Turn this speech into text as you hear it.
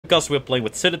because we're playing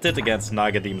with Silithid against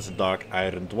Naga Demons and Dark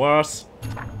Iron Dwarves.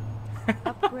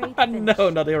 No,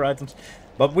 not air items.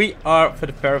 But we are, for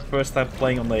the very first time,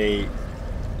 playing on a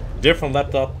different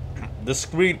laptop. The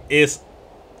screen is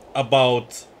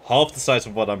about half the size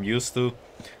of what I'm used to.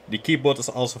 The keyboard is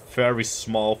also very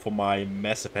small for my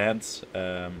massive hands.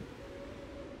 But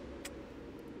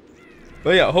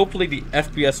yeah, hopefully the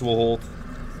FPS will hold.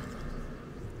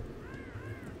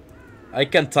 I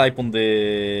can type on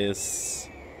this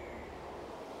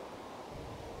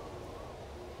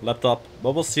laptop,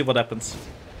 but we'll see what happens.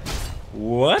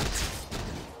 What?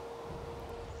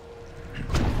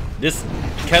 This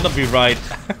cannot be right.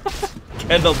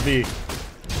 Cannot be.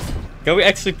 Can we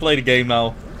actually play the game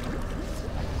now?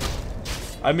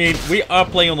 I mean, we are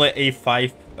playing on the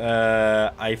i5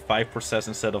 processor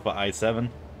instead of an i7.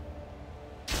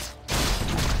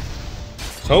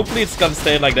 So hopefully it's gonna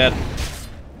stay like that.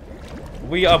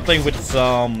 We are playing with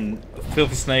some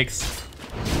filthy snakes,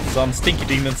 some stinky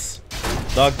demons,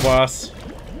 dark dwarves.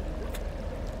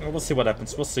 We'll see what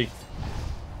happens. We'll see.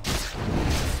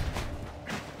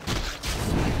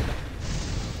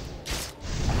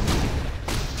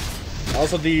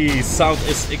 Also, the sound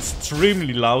is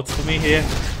extremely loud for me here.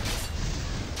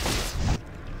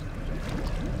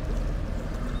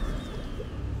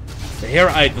 The hair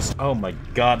items, oh my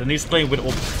god, and he's playing with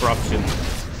all corruption,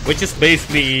 which is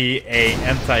basically a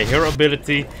anti-hero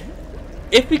ability.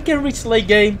 If we can reach late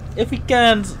game, if we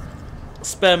can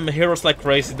spam heroes like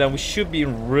crazy, then we should be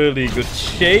in really good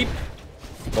shape.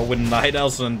 But with Night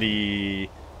Elves and the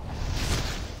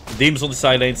demons on the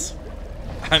side lanes,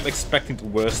 I'm expecting the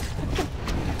worst.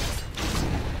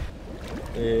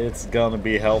 It's gonna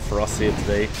be hell for us here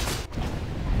today.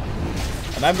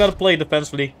 And I'm gonna play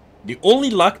defensively. The only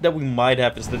luck that we might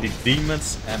have is that the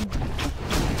demons and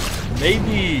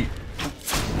maybe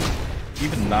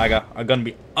even Naga are gonna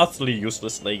be utterly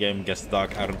useless late game against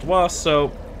Dark Iron Dwarves,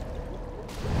 so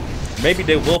maybe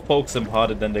they will focus them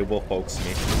harder than they will focus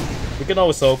me. We can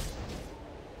always hope.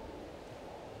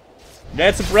 Yeah,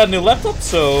 it's a brand new laptop,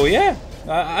 so yeah,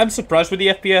 I'm surprised with the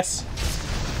FPS.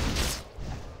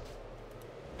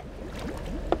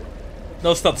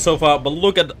 No stats so far, but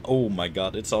look at... Oh my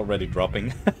god, it's already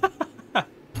dropping.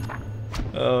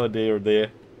 Oh dear, dear.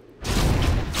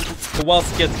 The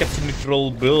walls get capture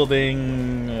neutral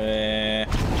building.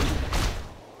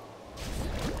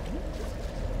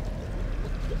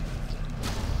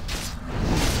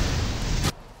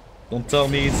 Don't tell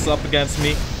me he's up against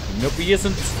me. Nope, he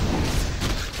isn't.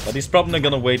 But he's probably not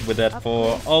gonna wait with that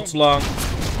for all too long.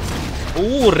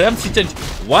 Ooh, Ramsey change.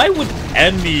 Why would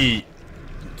any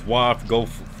dwarf go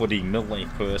for the mid lane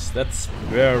first? That's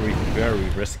very, very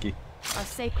risky. Our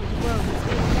sacred world is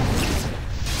being decimated.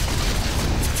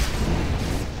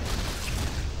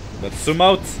 Let's zoom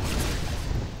out.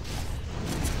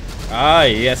 Ah,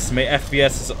 yes, my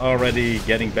FPS is already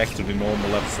getting back to the normal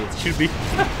levels it should be.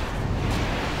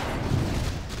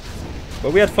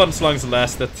 But we had fun as long as it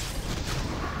lasted.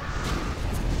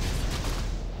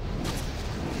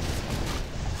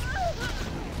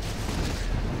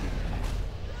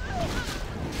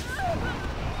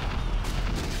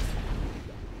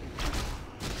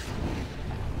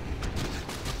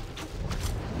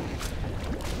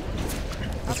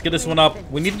 Let's get this one up.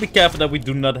 We need to be careful that we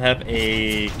do not have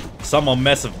a somehow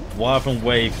massive dwarven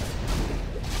wave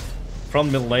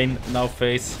from mid lane in our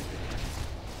face.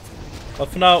 But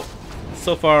for now,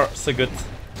 so far so good.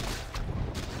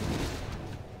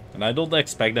 And I don't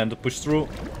expect them to push through.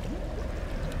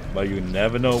 But you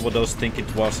never know what those stinky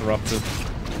dwarves are up to.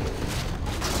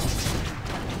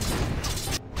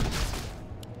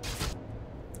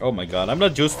 Oh my god, I'm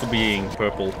not used to being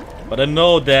purple. But I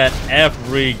know that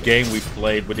every game we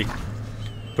played with the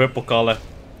purple color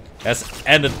has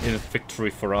ended in a victory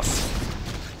for us.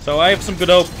 So I have some good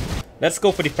hope. Let's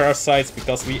go for the parasites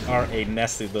because we are a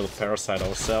nasty little parasite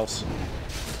ourselves.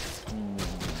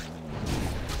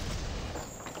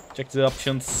 Check the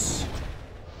options.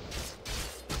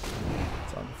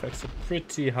 Sound effects are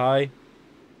pretty high.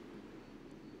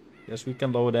 Yes, we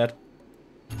can lower that.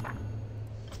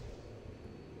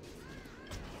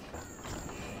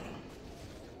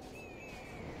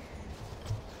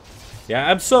 Yeah,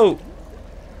 I'm so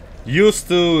used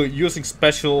to using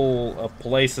special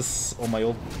places on my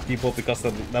old keyboard because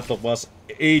the laptop was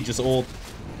ages old.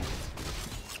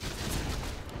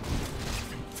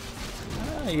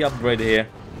 He upgraded here.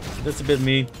 That's a bit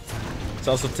mean. It's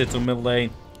also Tito mid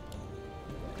lane.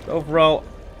 But overall,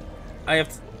 I have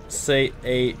to say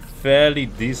a fairly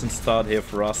decent start here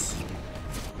for us.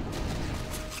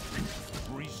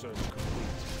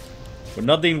 We're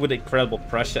not dealing with incredible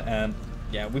pressure, and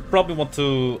yeah, we probably want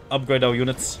to upgrade our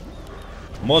units.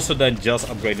 More so than just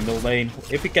upgrading the lane.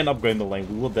 If we can upgrade the lane,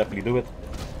 we will definitely do it.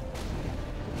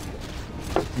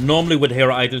 Normally with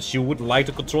hero items, you would like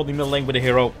to control the middle lane with a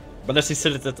hero. But as you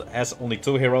said, it has only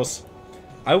 2 heroes.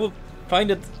 I would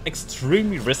find it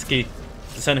extremely risky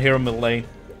to send a hero middle lane.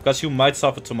 Because you might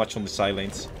suffer too much on the side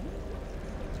lanes.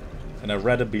 And I'd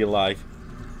rather be alive.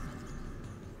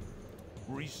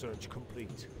 Research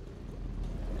complete.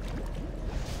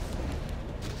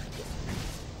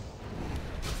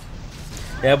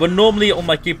 Yeah, but normally on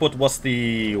my keyboard was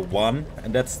the 1,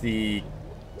 and that's the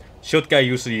shortcut I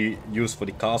usually use for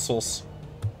the castles.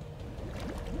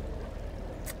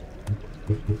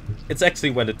 It's actually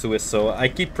where the 2 is, so I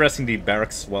keep pressing the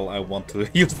barracks while I want to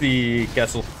use the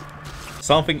castle.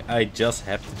 Something I just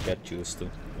have to get used to.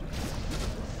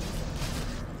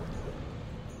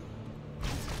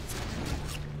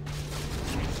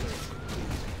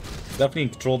 Definitely in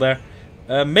control there.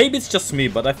 Maybe it's just me,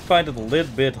 but I find it a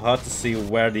little bit hard to see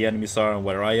where the enemies are and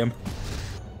where I am.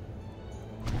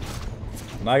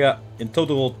 And I got in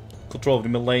total control of the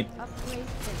middle lane.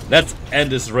 Let's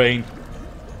end this reign.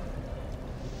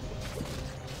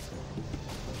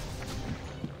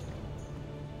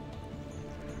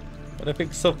 But I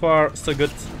think so far, so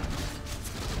good.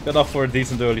 Got off for a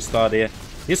decent early start here.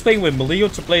 He's playing with melee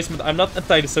replacement. I'm not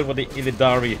entirely sure what the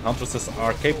Illidari Huntresses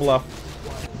are capable of.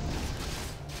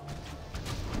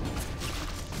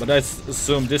 But I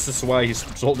assume this is why he's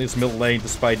controlling his middle lane,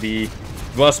 despite the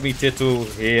was me tier 2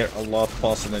 here a lot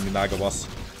faster than Ninaga was.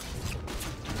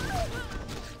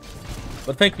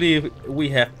 But thankfully we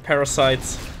have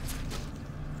Parasites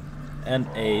and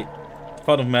a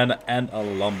Font of Mana and a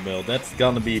Lump Mill. That's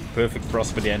gonna be perfect for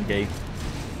us for the end game.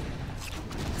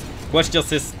 Question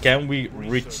just is, can we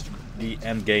reach the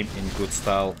end game in good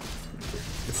style?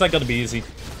 It's not gonna be easy.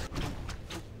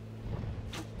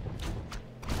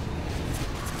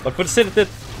 But for the Silithid,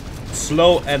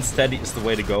 slow and steady is the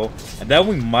way to go. And then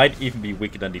we might even be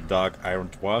weaker than the Dark Iron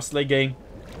Dwarves late game.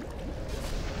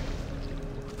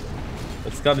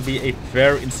 It's gonna be a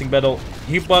very interesting battle.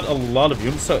 He bought a lot of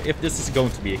units, so if this is going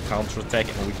to be a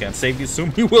counter-attack and we can safely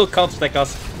assume he will counter-attack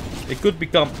us, it could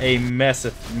become a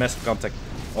massive contact.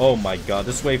 Oh my god,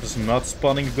 this wave is not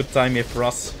spawning a good time here for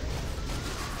us.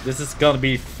 This is gonna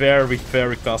be very,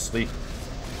 very costly.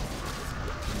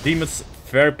 Demons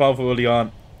very powerful early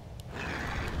on.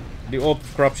 The Orb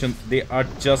of Corruption, they are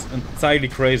just entirely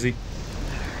crazy.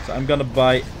 So I'm gonna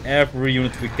buy every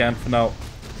unit we can for now.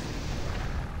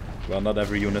 Well, not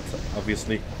every unit,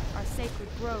 obviously. Our sacred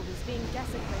grove is being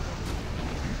desecrated.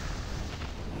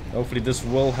 Hopefully this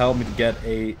will help me to get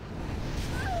a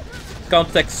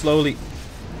counterattack slowly.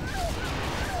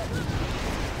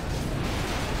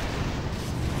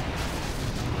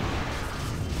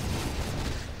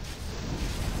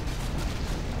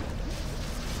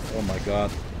 Oh my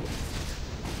god.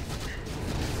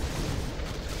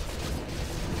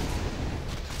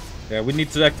 Yeah, we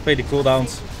need to activate the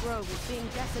cooldowns.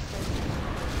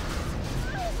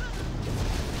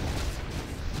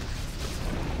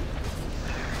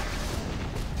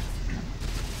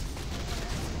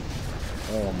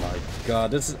 Oh my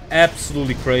god, this is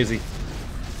absolutely crazy.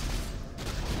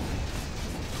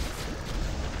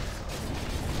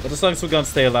 But as long as we're gonna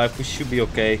stay alive, we should be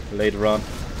okay later on.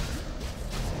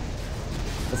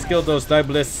 Let's kill those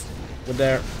Diabolists with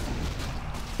their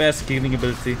fast healing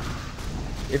ability.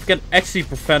 If it can actually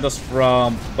prevent us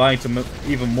from buying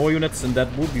even more units, then that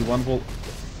would be wonderful.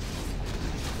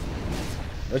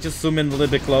 Let's just zoom in a little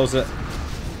bit closer.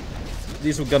 At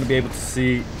least we're gonna be able to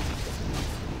see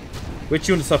which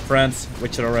units are friends,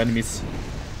 which are our enemies.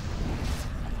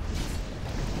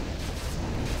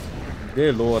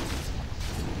 Dear lord.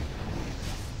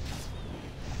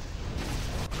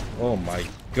 Oh my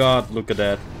god, look at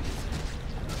that.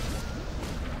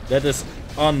 That is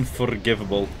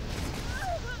unforgivable.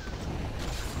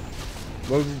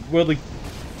 We're really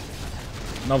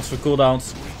knobs for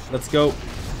cooldowns. Let's go.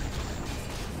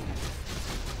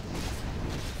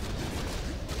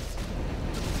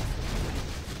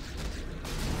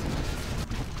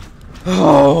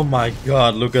 Oh my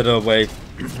god, look at her wave.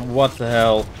 What the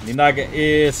hell? Ninaga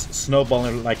is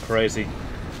snowballing like crazy.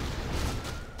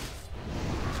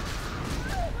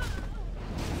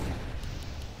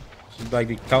 Seems like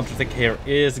the counterattack here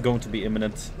is going to be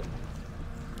imminent.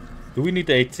 Do we need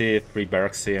a tier 3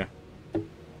 barracks here?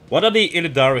 What are the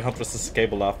Illidari Huntresses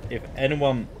capable of? If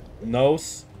anyone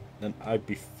knows, then I'd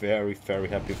be very, very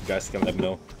happy if you guys can let me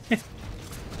know.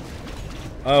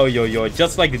 Oh, yo,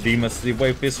 just like the demons, the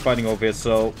wave is fighting over here,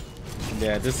 so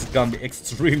yeah, this is gonna be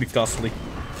extremely costly.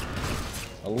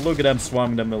 Look at them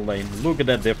swarming the middle lane. Look at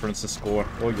that difference in score.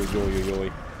 Oh,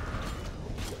 yo.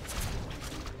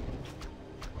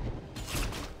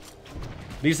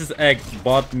 This egg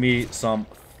bought me some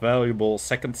valuable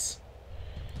seconds.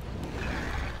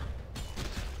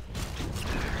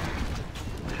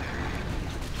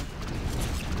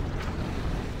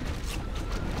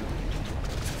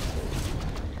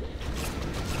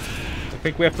 I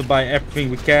think we have to buy everything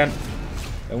we can.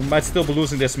 And we might still be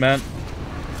losing this, man.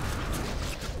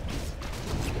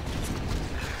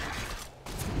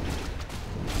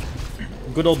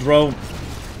 Good old drone.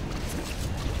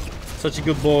 Such a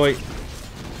good boy.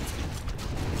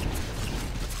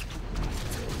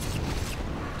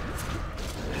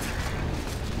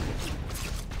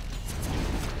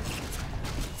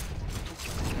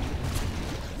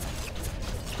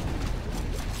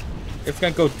 If we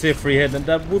can go tier 3 here, then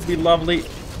that would be lovely.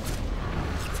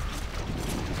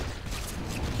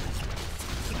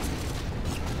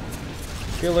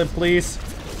 Kill him, please.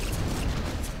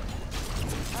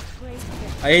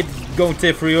 I hate going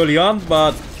tier 3 early on,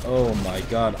 but oh my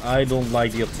god, I don't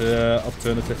like the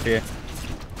alternative here.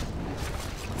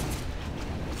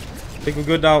 I think we're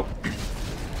good now.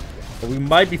 But we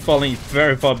might be falling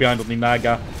very far behind on the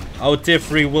Naga. Our tier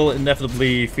 3 will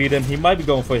inevitably feed him. He might be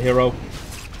going for a hero.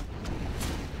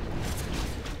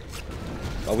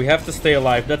 But we have to stay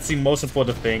alive. That's the most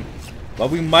important thing. But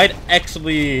we might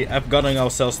actually have gotten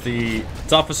ourselves the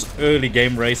toughest early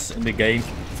game race in the game.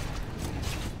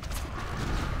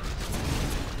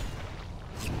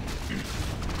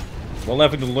 While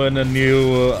having to learn a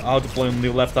new how to play on a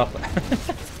new laptop.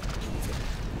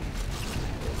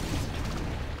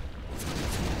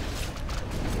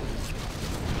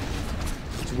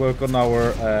 Let's work on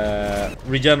our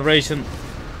regeneration.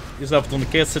 He's up on the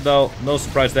kid though. No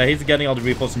surprise there. He's getting all the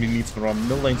reinforcements he needs from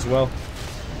middle lane as well.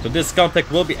 So this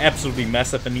contact will be absolutely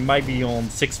massive, and he might be on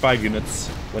 6-5 units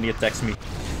when he attacks me.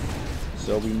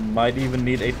 So we might even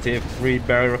need a tier 3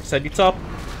 barrier at the top.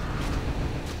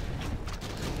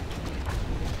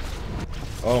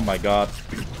 Oh my god.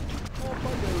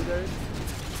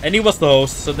 And he was the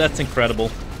host, so that's incredible.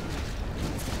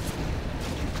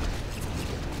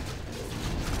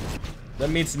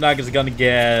 That means Naga's gonna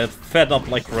get fed up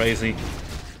like crazy.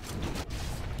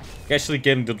 Actually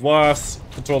getting the dwarves,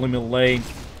 controlling middle lane,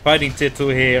 fighting tier 2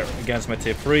 here against my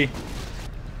tier 3.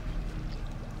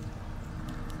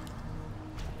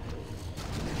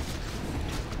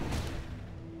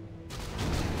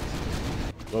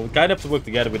 Well, we kind of have to work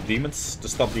together with demons to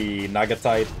stop the Naga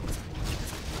tide.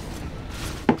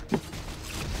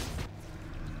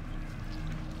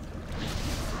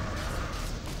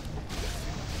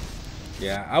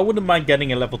 Yeah, I wouldn't mind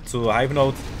getting a level 2 Hive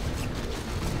Node.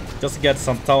 Just to get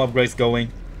some tower upgrades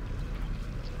going.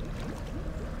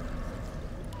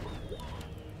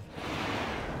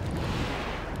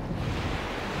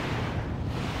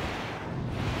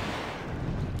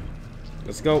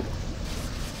 Let's go.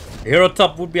 Hero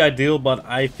top would be ideal, but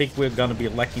I think we're gonna be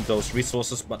lacking those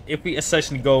resources. But if we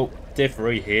essentially go tier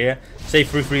 3 here, say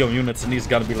 3-3 on units, and he's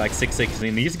gonna be like 6-6,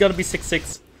 and he's gonna be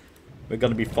 6-6, we're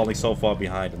gonna be falling so far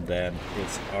behind, and then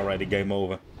it's already game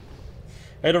over.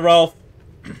 Hey there, Ralph.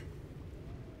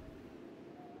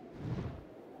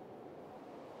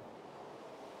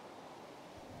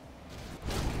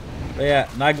 But yeah,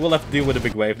 Nag will have to deal with a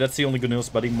big wave. That's the only good news,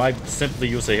 but he might simply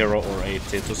use a hero or a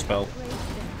tier 2 spell.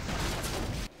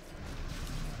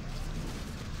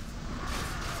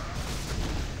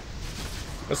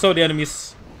 So the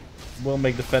enemies will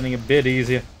make defending a bit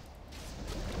easier.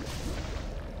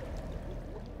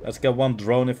 Let's get one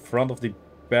drone in front of the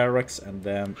barracks and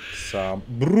then some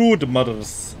brood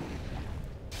mothers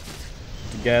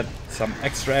to get some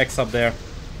extra eggs up there.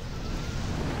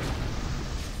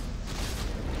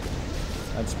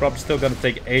 And it's probably still gonna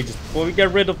take ages before we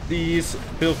get rid of these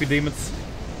filthy demons.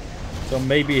 So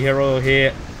maybe a hero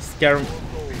here, scare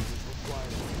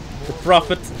the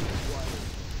prophet.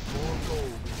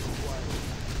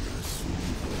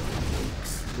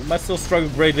 We might still struggle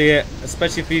greatly here,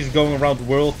 especially if he's going around the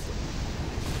world.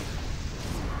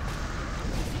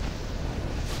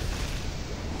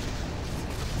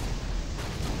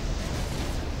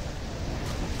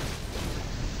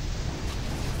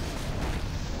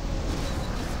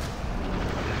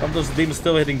 Some of those demons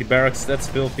still hitting the barracks, that's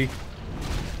filthy.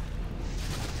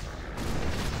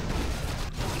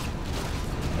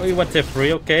 Oh, he went tier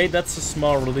 3, okay, that's a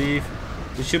small relief.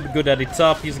 We should be good at the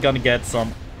top, he's gonna get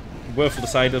some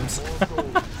worthless items.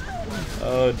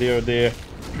 Oh dear, oh dear.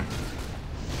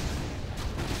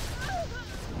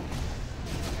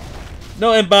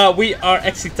 No, and but we are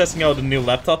actually testing out a new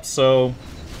laptop, so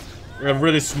a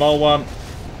really small one,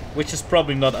 which is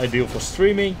probably not ideal for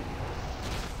streaming.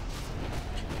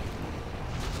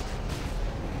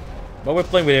 But we're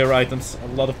playing with hero items. A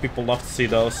lot of people love to see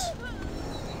those.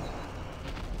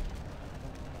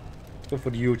 Go for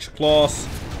the huge claws.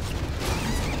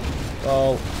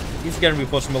 Well, he's getting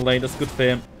reinforced from the lane. That's good for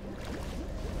him.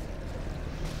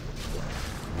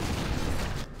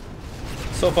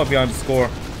 So far behind the score.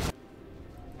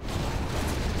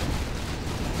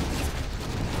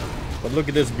 But look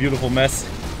at this beautiful mess.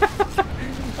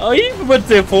 Oh, he even went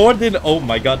there forward, didn't? Oh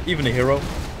my god, even a hero.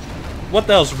 What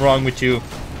the hell's wrong with you?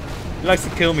 He likes to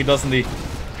kill me, doesn't he?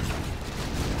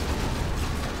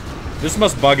 This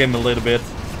must bug him a little bit.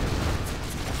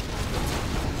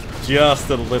 Just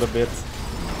a little bit.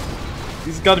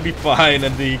 He's gonna be fine,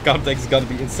 and the contact is gonna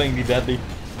be insanely deadly.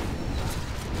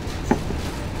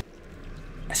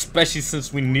 Especially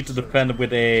since we need to defend it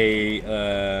with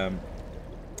a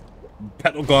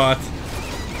Battle Guard.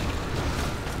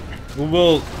 We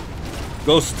will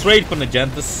go straight for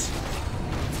Nagentis.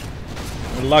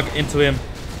 We'll log into him.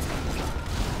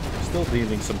 Still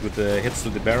dealing some good hits to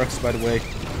the barracks, by the way.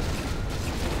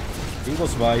 He will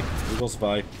survive. He will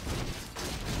survive.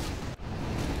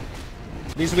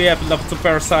 At least we have level 2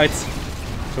 parasites.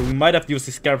 So we might have to use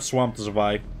the Scarab Swamp to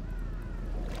survive.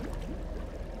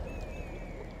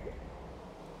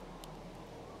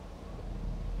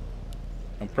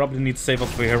 I probably need to save up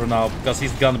for hero now, because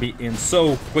he's gonna be in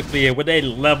so quickly with a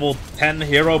level 10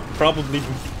 hero, probably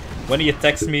when he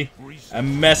attacks me. A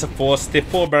massive force, tier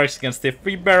 4 barracks against tier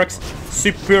 3 barracks,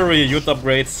 superior youth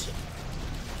upgrades.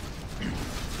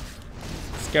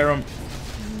 Scarum,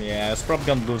 yeah, it's probably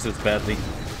gonna lose this badly.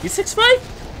 He's 6'5"?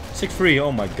 6'3",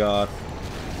 oh my god.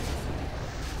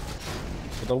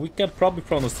 Although we can probably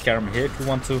pronounce Scarum here if we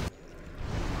want to.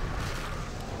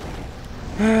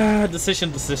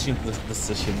 Decisions.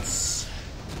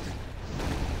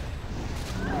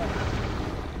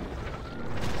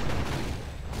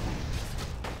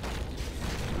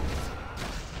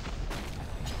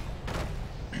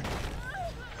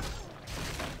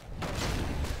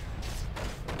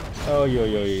 Oh,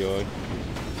 yo.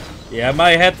 Yeah,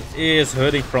 my head is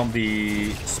hurting from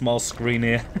the small screen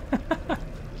here.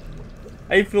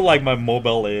 I feel like my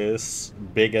mobile is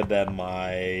bigger than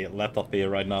my laptop here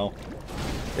right now.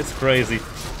 It's crazy.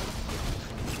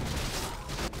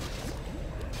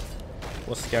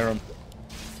 What's Scarum?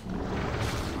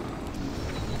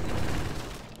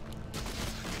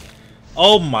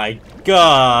 Oh my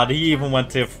god, he even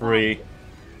went tier 3.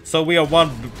 So we are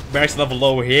one barracks level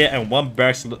lower here and one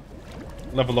barracks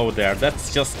level lower there.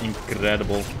 That's just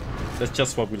incredible. That's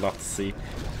just what we love to see.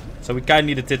 So we kinda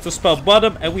need a tier 2 spell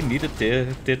bottom and we need a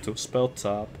tier 2 spell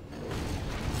top.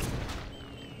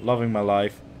 Loving my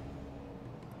life.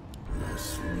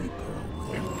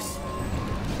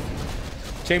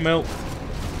 Chainmail.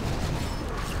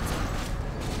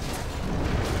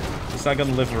 He's not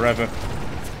gonna live forever.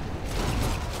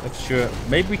 That's sure.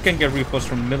 Maybe we can get reinforced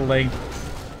from the middle lane.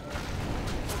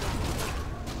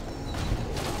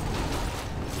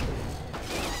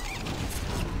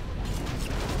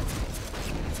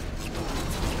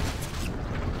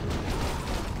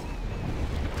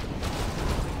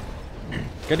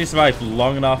 Can he survive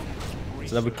long enough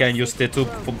so that we can use tier 2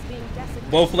 for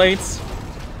both lanes?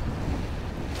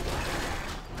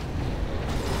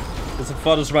 It's a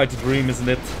father's right to dream, isn't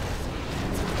it?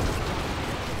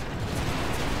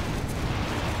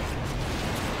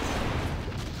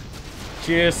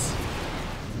 Cheers.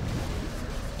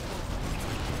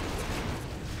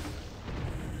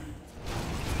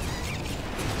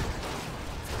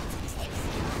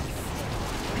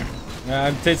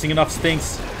 I'm tasting enough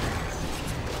stings.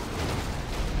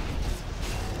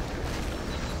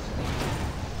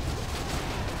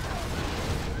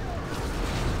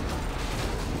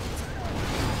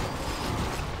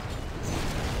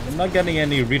 I'm not getting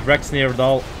any redirects near at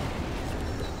all.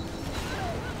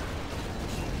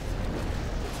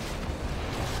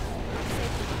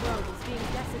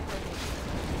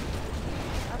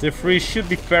 The 3 should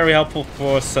be very helpful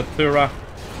for Satura.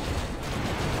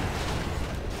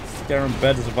 Scarum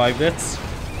better survive this.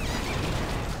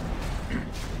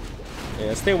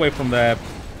 Yeah, stay away from the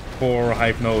poor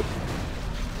Hive node.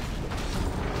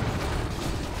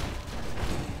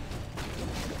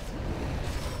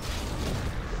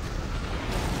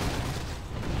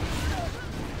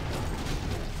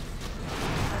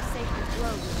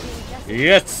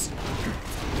 Yes!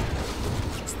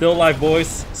 Still alive,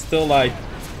 boys. Still alive.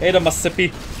 Hey, the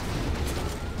Mississippi.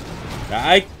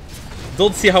 I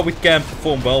don't see how we can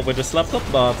perform well with this laptop,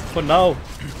 but for now,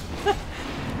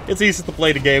 it's easier to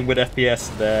play the game with FPS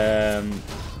than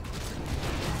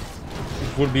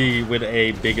it would be with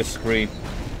a bigger screen.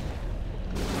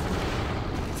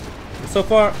 So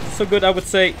far, so good, I would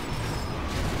say.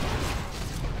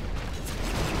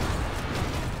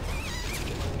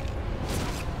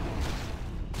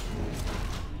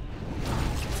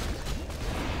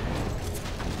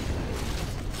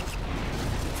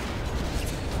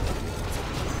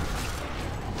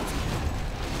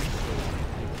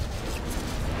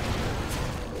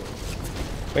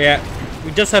 But yeah,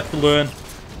 we just have to learn.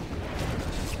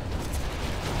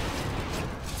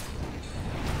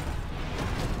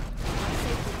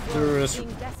 Dearest,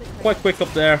 quite quick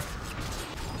up there.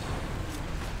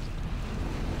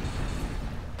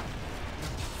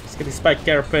 Let's get the spike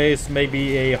carapace,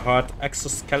 maybe a hard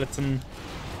exoskeleton,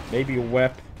 maybe a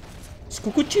web.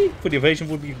 Skukuchi for the evasion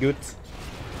would be good.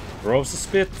 Rose a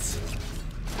spit.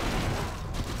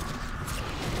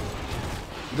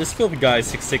 This filthy guy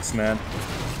is 6'6", man.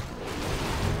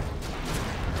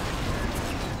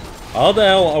 How the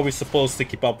hell are we supposed to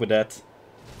keep up with that?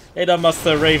 Hey there,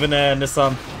 Master Raven and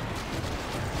Nissan.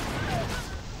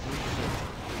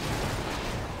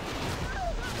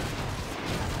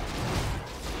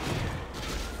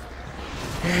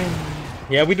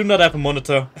 Yeah, we do not have a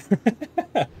monitor.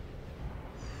 I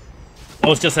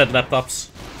was just at laptops.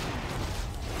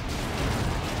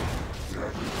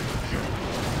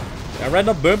 I ran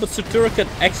up burn, but Sutura can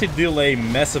actually deal a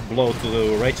massive blow to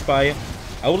the Rage Spire.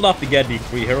 I would love to get the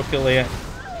free hero kill here.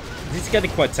 He's getting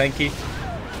quite tanky.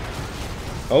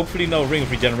 Hopefully no Ring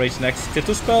of Regeneration next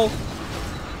Titu spell.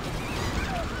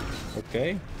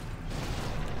 Okay.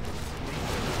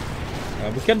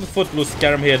 We can't afford to lose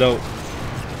Scarum here though.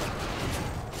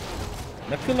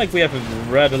 I feel like we have a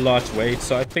rather large weight,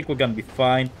 so I think we're gonna be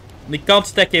fine. And the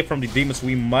counter attack here from the demons,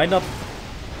 we might not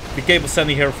be capable of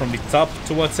sending her from the top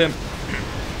towards him.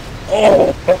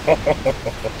 Oh!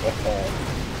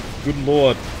 Good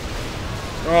lord.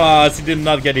 Ah, he did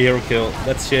not get a hero kill.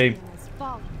 That's a shame.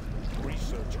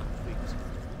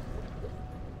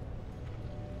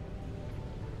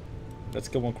 Let's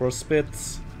go on cross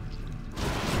spits.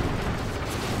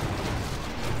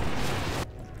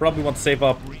 Probably want to save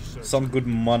up some good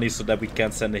money so that we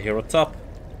can send a hero top.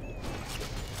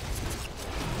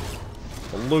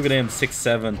 But look at him,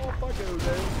 6'7".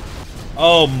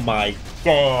 Oh my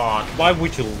god, why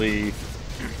would you leave?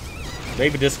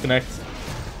 Maybe disconnect.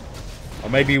 Or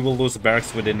maybe we'll lose the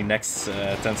barracks within the next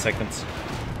 10 seconds.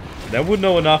 Then we'll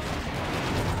know enough.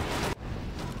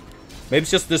 Maybe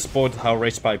it's just disappointed how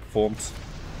Rage Spy performed.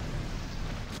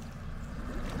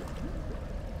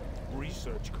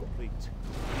 Research complete.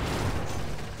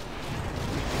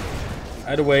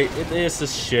 Either way, it is a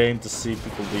shame to see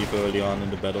people leave early on in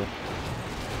the battle.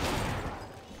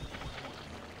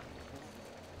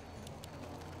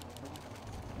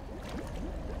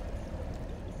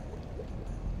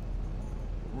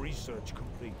 Research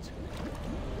complete.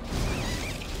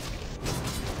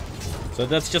 So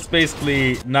that's just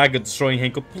basically Naga destroying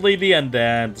him completely and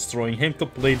then destroying him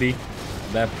completely.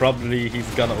 Then probably he's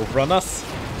gonna overrun us.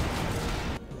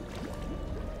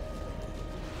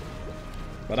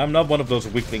 But I'm not one of those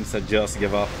weaklings that just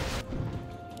give up.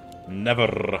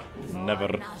 Never. Never.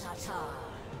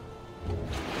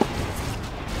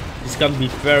 He's gonna be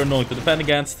very annoying to defend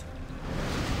against.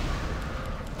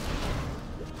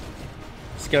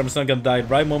 Scarum's not gonna die at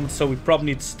the right moment, so we probably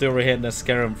need to stir ahead and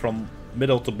scare him from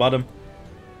middle to bottom.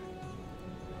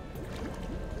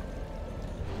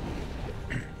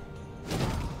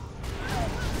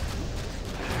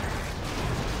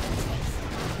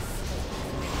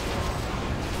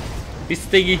 Be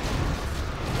stingy.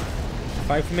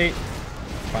 Fine for me.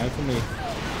 Fine for me.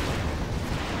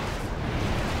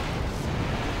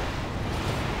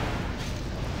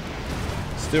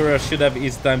 Stirrer should have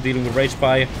easy time dealing with Rage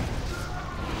Spire.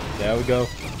 There we go.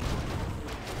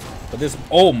 But this,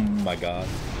 oh my god,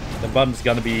 the bottom's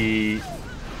gonna be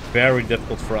very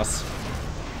difficult for us.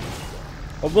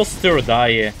 But we'll Stirrer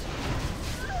die here.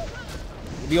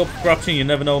 The open corruption, you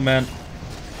never know, man.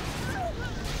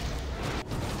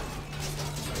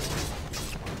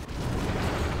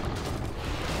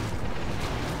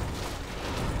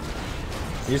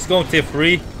 He's going tier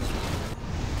 3.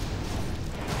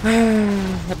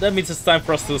 That means it's time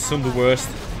for us to assume the worst.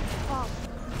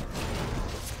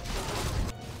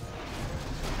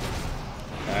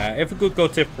 If we could go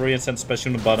tier 3 and send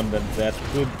special on the bottom, then that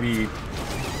would be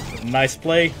a nice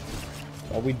play.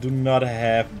 But we do not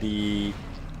have the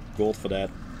gold for that.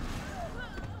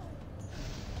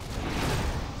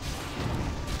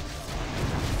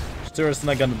 Stirrer's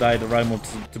not gonna die at the right moment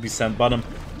to be sent bottom.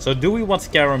 So do we want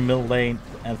Scarum middle lane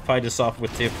and fight this off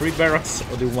with tier 3 barracks,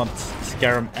 or do we want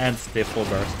Scarum and tier 4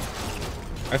 barracks?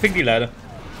 I think the latter.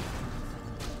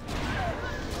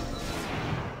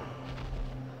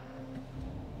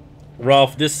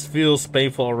 Ralph, this feels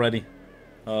painful already.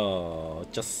 Oh,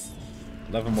 just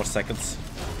 11 more seconds.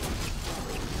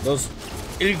 Those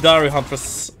Illidari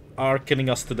Hunters are killing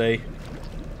us today.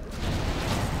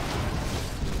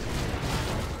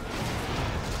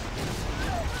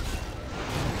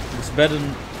 It's better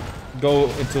go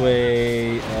into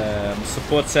a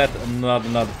support set and not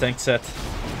another tank set.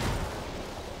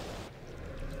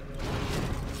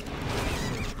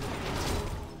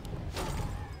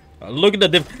 Look at the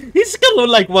diff. He's gonna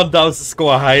like 1,000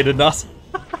 score higher than us.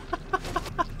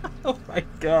 Oh my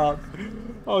god.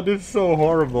 Oh, this is so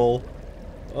horrible.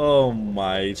 Oh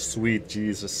my sweet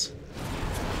Jesus.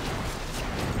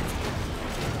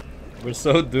 We're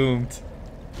so doomed.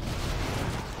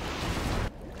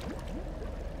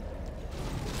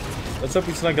 Let's hope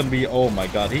he's not gonna be. Oh my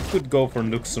god, he could go for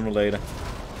nuke sooner or later.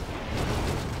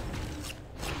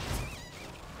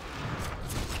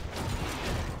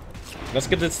 Let's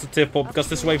get this to tip up because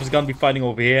this wave is gonna be fighting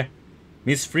over here.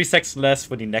 Means 3 seconds less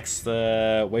for the next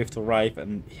wave to arrive,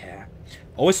 and yeah,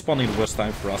 always spawning the worst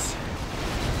time for us.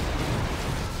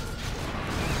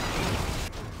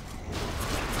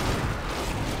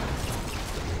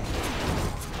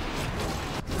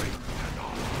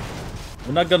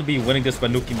 We're not gonna be winning this by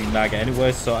nuking the Naga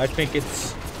anyway, so I think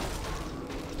it's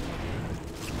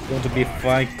going to be a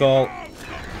fine call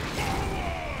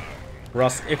for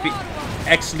us if we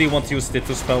actually want to use the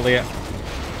to spell here.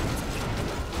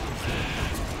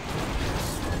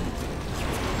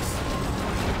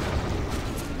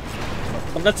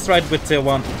 But let's try it with tier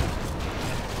 1.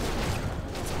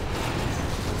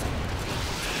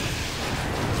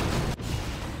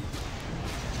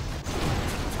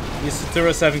 These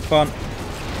Satyras having fun.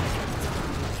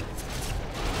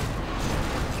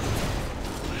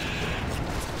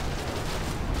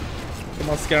 Come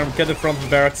on, Scarum, get in front of the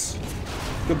barracks.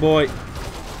 Good boy.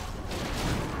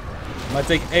 Might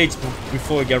take age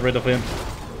before we get rid of him.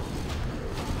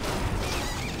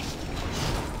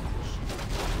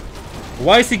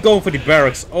 Why is he going for the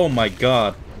barracks? Oh my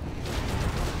god.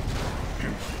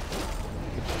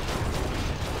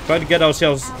 Trying to get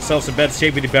ourselves in bad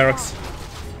shape with the barracks.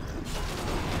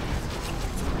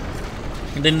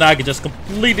 And then Naga just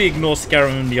completely ignores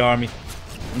Scarum in the army.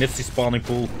 And it's the spawning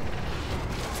pool.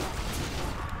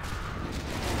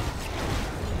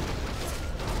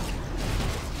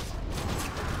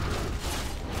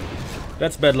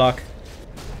 That's bad luck.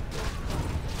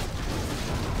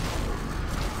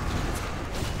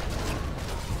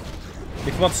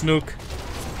 If you want Snook.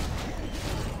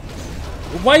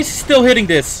 Why is he still hitting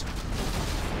this?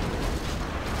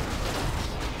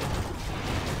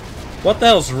 What the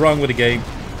hell's wrong with the game?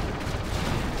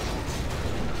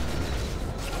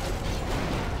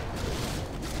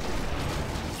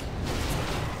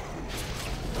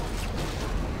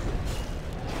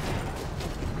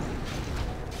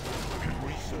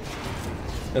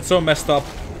 That's so messed up.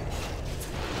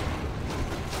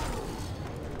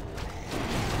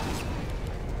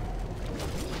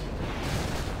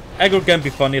 Aggro can be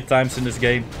funny at times in this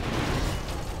game,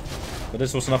 but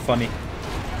this was not funny.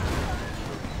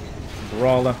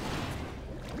 Brawler.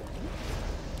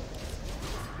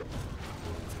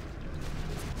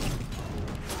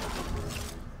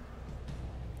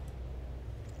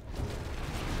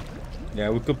 Yeah,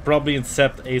 we could probably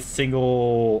incept a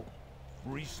single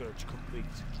research complete.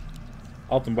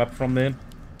 Ultimate weapon from him.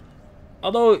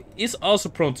 Although he's also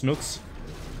prone to nukes.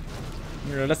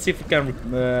 Yeah, let's see if we can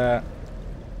get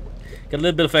a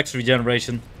little bit of extra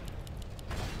regeneration.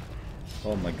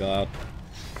 Oh my god.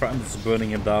 Crime is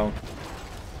burning him down.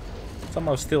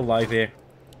 Somehow still alive here.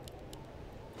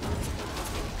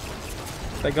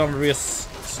 They're is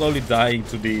slowly dying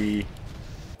to the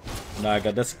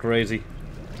Naga. That's crazy.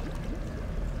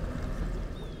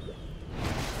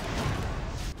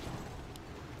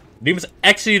 Demons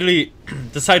actually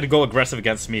decide to go aggressive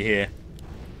against me here.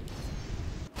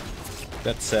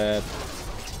 That's sad.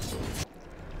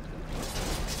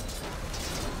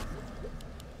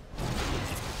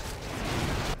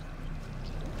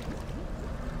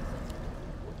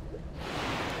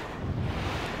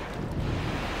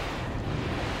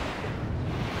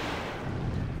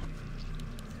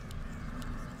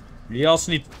 We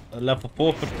also need level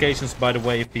 4 fortifications, by the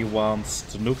way, if he wants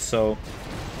to nuke, so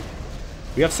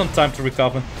we have some time to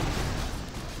recover.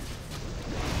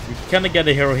 We cannot get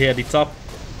a hero here at the top,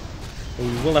 but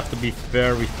we will have to be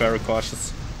very, very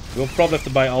cautious. We'll probably have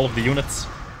to buy all of the units.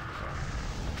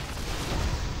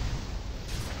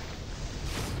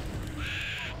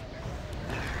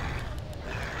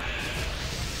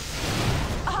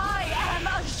 I am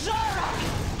Azura!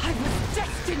 I was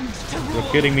destined to rule!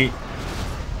 You're kidding me.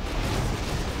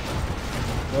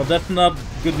 Well, that's not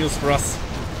good news for us.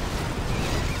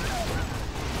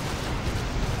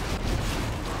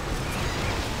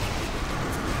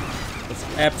 That's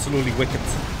absolutely wicked.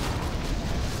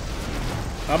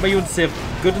 Are my units here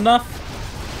good enough?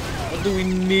 Or do we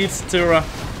need Satyra?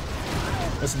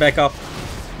 Let's back up.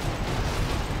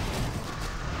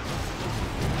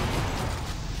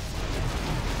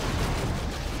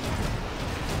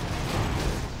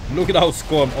 Look at how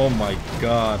scorn. Oh my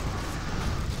god.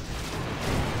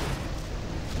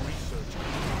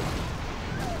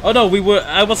 Oh no, we were.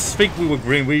 I was thinking we were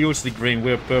green. We're usually green.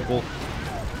 We're purple.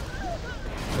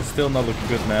 It's still not looking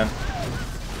good, man.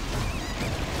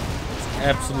 It's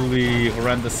absolutely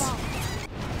horrendous.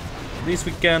 At least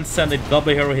we can send a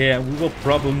double hero here, and we will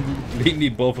probably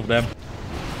need both of them.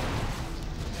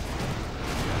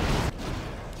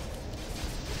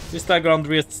 This Tiger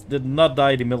Andreas did not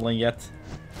die in the middle lane yet.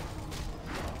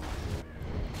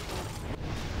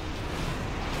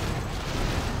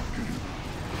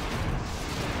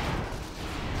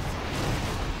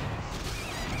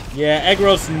 Yeah,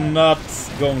 aggro's not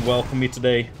going well for me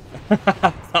today.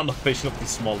 I'm not patient of the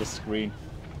smallest screen.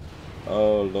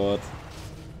 Oh lord.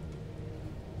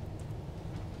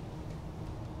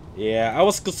 Yeah, I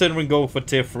was considering going for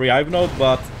tier 3 I've known,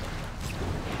 but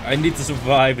I need to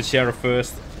survive a Sheriff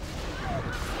first.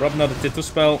 Probably not a tier 2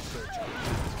 spell.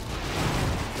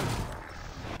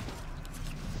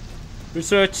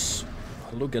 Research.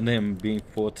 Look at him being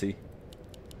 40.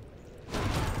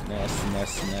 Nasty,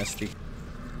 nasty, nasty.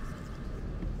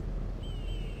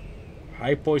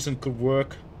 High poison could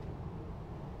work.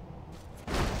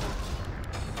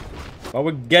 But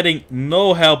we're getting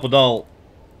no help at all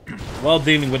while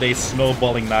dealing with a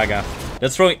snowballing Naga.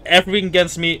 That's throwing everything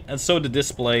against me, and so the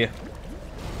display.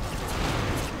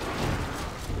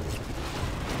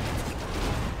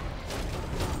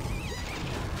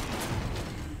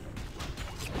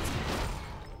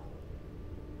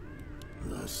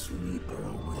 The sleeper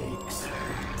awakes.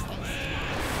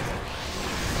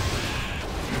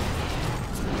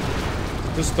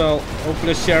 This spell,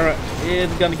 hopefully Shara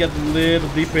is gonna get a little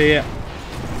deeper here.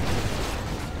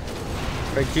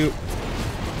 Thank you.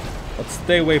 But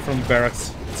stay away from the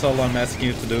barracks. That's all I'm asking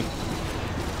you to do.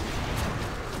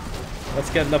 Let's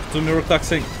get level 2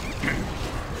 neurotoxin.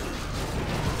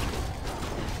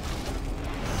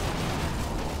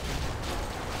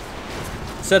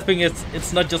 Sad thing is,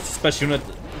 it's not just a special unit,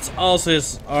 it's also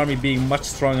his army being much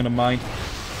stronger than mine.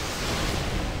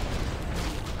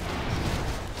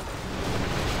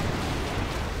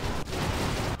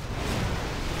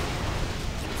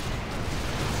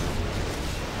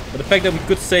 But the fact that we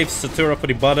could save Satura for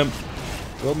the bottom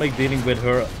will make dealing with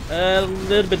her a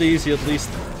little bit easier at least.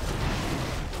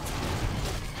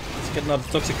 Let's get another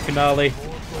toxic finale.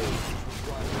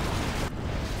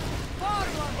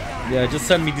 Yeah, just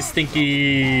send me the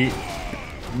stinky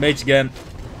mage again.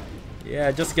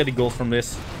 Yeah, just get the gold from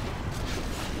this.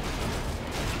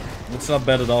 It's not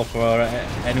bad at all for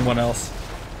anyone else.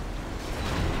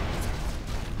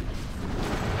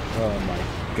 Oh my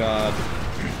god.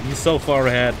 He's so far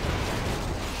ahead.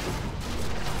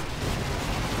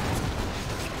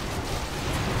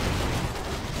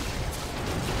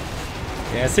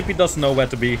 Yeah, Sippy doesn't know where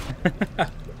to be.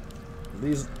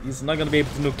 He's not gonna be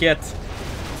able to nuke yet.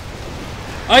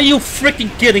 Are you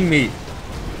freaking kidding me?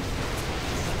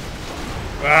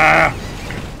 Ah!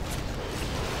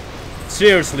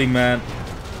 Seriously, man.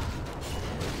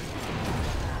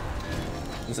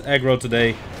 This aggro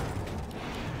today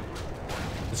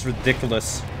is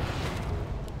ridiculous.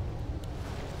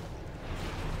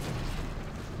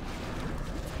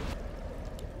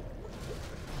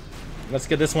 Let's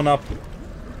get this one up.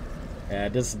 Yeah,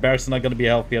 this barracks is not gonna be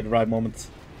healthy at the right moment.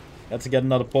 Let's get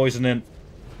another poison in.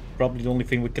 Probably the only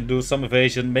thing we can do. Some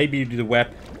evasion, maybe the web.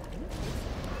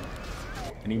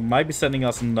 And he might be sending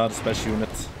us another special unit.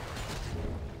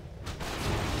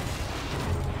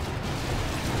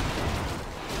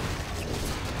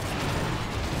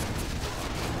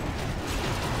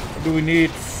 What do we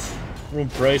need? Room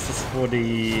braces for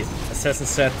the assassin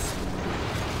set.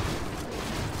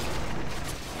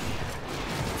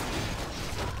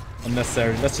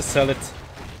 Unnecessary. Let's just sell it.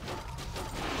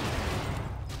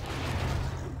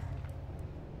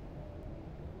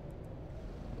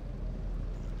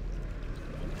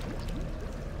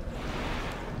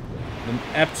 An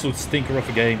absolute stinker of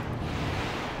a game.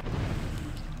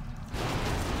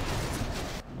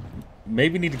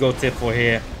 Maybe need to go tier 4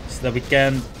 here so that we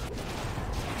can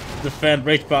defend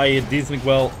Rage Fire decently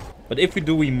well. But if we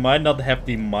do, we might not have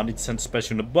the money to send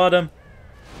special in the bottom.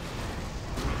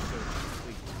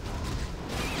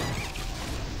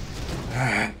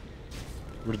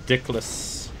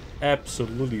 Ridiculous.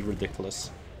 Absolutely ridiculous.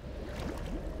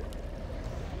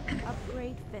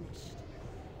 Upgrade finished.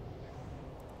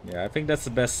 Yeah, I think that's the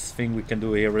best thing we can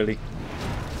do here, really.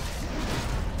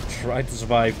 Try to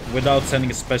survive without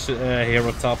sending a special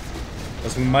hero top.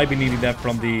 Because we might be needing that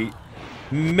from the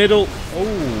middle.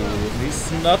 Oh,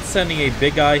 he's not sending a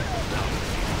big guy.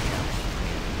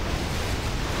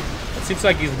 It seems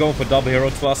like he's going for double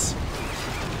hero to us.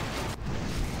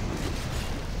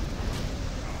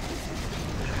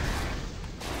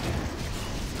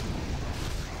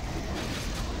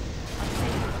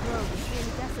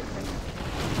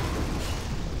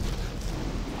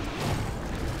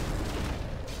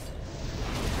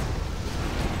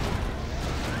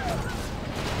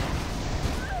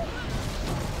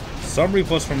 Some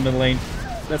reinforcements from the lane.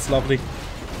 That's lovely.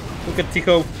 Look at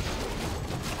Tico.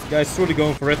 Guy's truly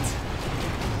going for it.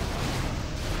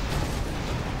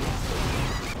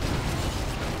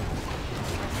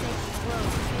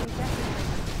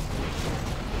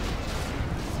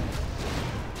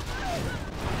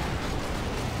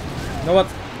 You know what?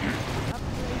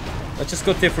 Let's just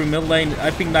go tier 3 mid lane.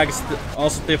 I think Nag is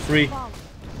also tier 3.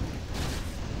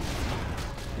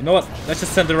 You know what? Let's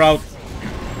just send her out.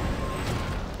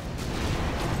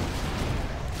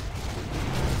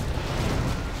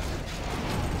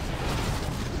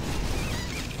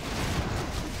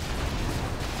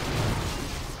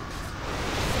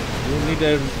 We need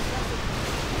a...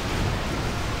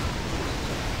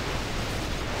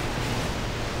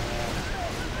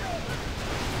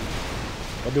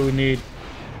 What do we need?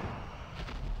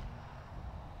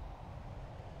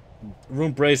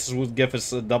 Rune braces would give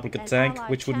us a duplicate tank,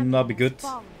 which would not be good.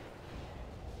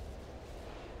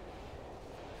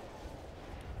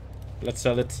 Let's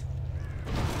sell it.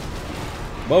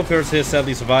 Both heroes here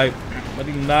sadly survive, but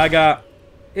the Naga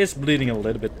is bleeding a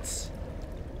little bit.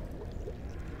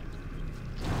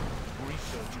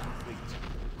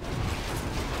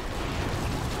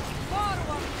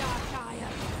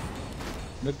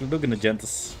 Look in the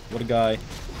Gentis. What a guy.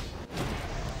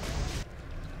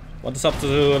 Want this up to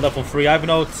level 3. I have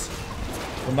notes.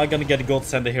 We're not gonna get a gold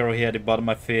center hero here at the bottom,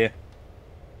 I fear.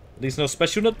 At least no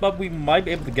special unit, but we might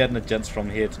be able to get an Gens from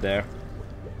here to there.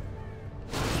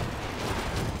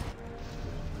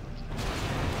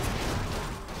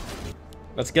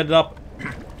 Let's get it up.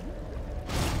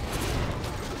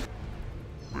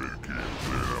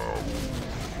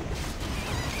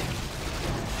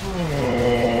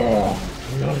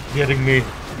 You're kidding me.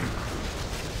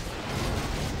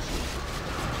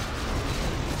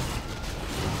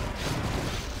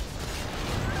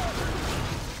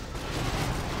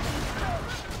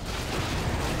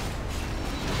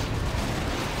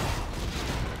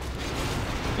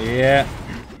 Yeah,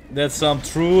 that's some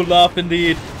true love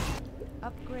indeed.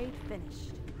 Upgrade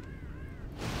finished.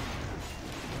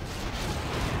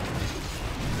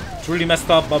 It's really messed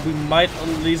up, but we might at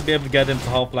least be able to get into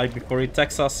half-life before he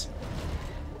attacks us.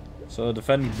 So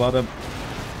defending bottom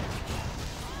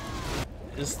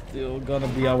is still gonna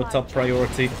be our top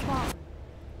priority.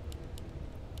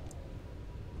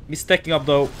 He's stacking up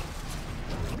though.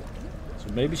 So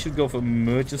maybe should go for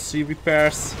emergency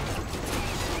repairs.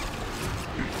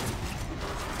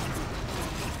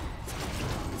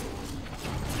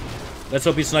 Let's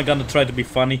hope he's not gonna try to be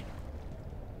funny.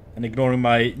 And ignoring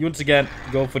my units again,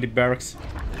 go for the barracks.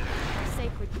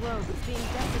 Sacred grove is being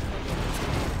desecrated.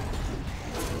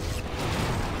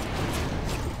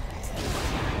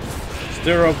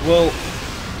 Stir up will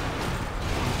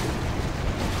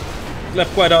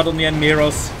left quite out on the enemy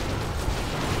heroes.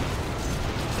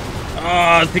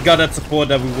 Ah, they got that support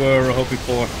that we were hoping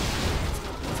for.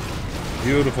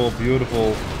 Beautiful,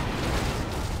 beautiful.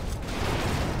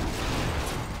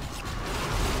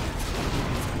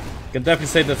 Can definitely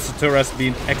say that Satura has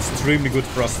been extremely good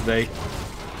for us today.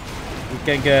 We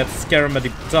can get Scarum at the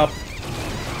top.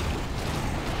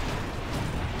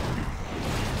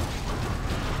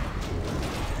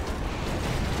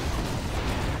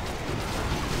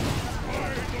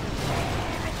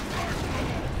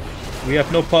 We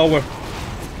have no power.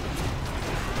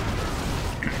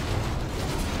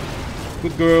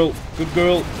 Good girl, good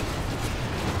girl.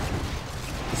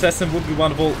 Assassin would be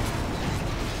wonderful.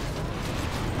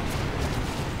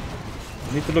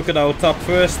 Need to look at our top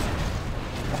first.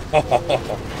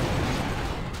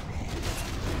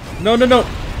 No, no, no.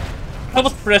 I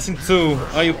was pressing 2.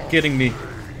 Are you kidding me?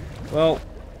 Well,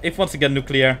 if once again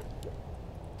nuclear.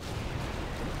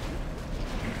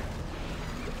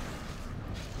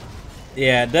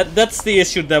 Yeah, that's the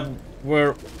issue that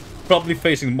we're probably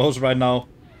facing most right now.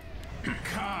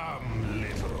 Come,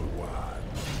 little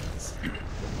ones.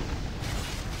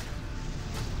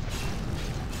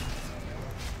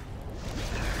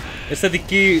 Is that the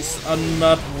keys are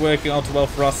not working out well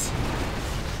for us.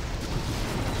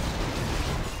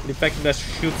 The fact that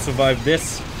should survive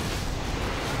this.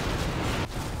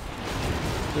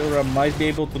 Sure, I might be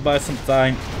able to buy some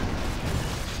time.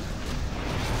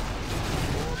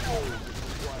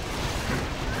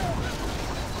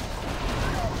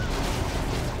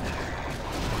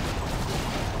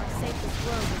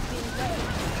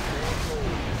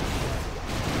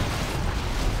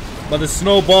 But it's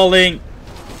snowballing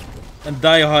and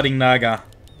die-harding Naga.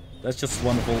 That's just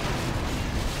wonderful.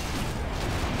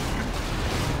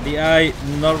 The eye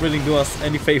not really do us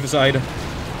any favors either.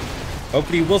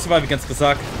 Hopefully he will survive against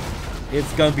Kazak.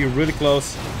 It's gonna be really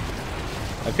close.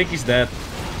 I think he's dead.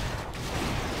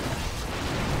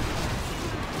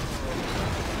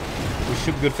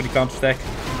 should be good for the counter attack.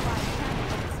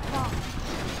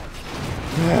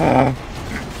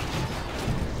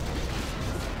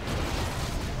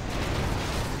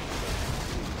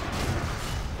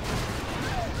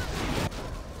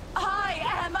 I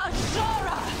am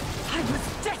Azura! I was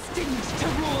destined to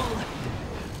rule!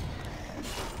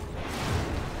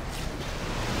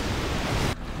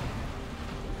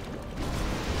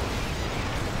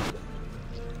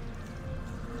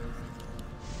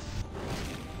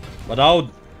 But how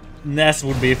nasty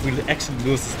would be if we actually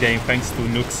lose this game thanks to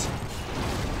nukes.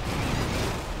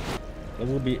 That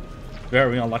would be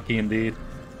very unlucky indeed.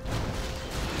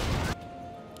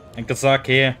 And Kazakh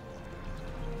here.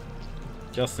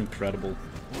 Just incredible.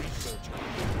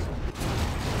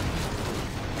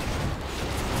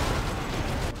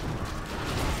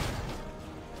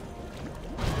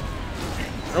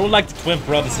 I would like the twin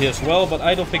brothers here as well, but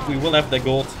I don't think we will have their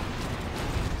gold.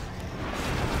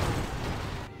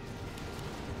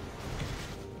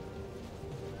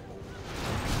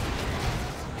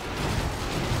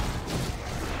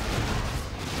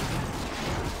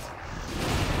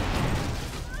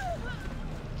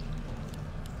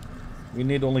 We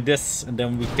need only this, and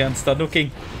then we can start nuking.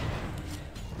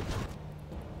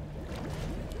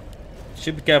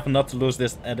 Should be careful not to lose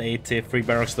this at a tier 3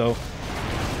 barracks though.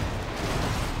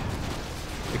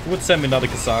 If you would send me another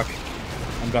Kazakh,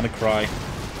 I'm gonna cry.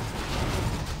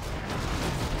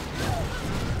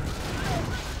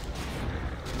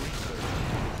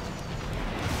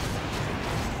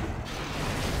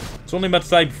 It's only a matter of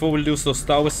time before we lose those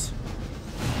towers.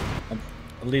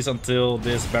 At least until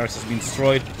this barracks has been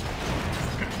destroyed.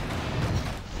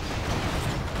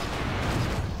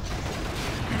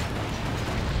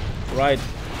 Right.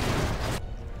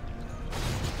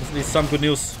 This is some good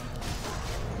news.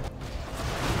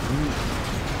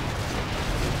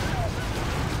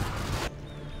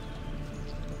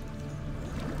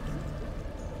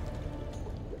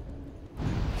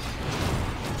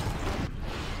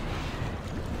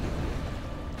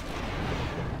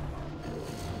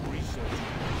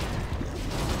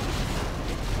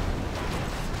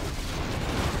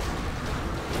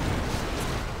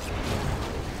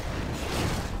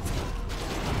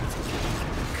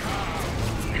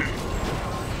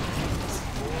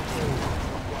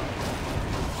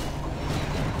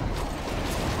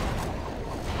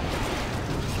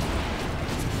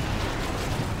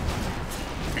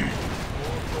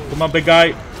 Come on, big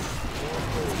guy.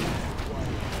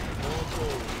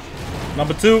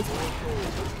 Number 2.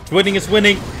 Winning is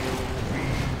winning.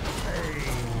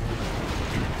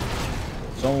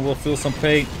 Someone will feel some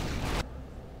pain.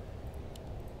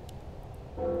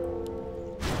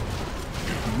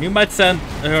 You might send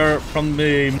her from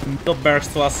the middle barracks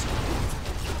to us.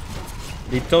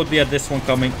 They totally had this one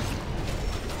coming.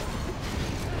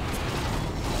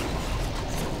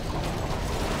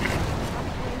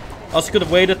 Also could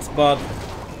have waited, but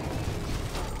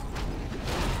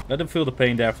let him feel the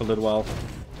pain there for a little while.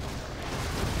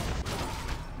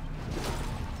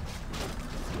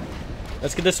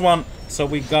 Let's get this one, so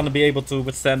we're gonna be able to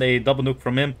withstand a double nuke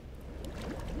from him.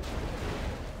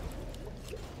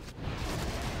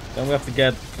 Then we have to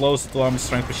get close to army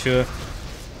strength for sure.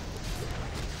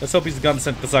 Let's hope he's gonna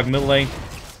send Kazakh middle lane.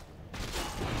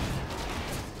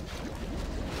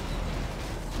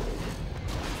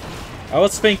 I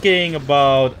was thinking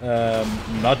about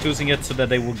not using it so that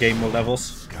they will gain more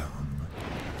levels.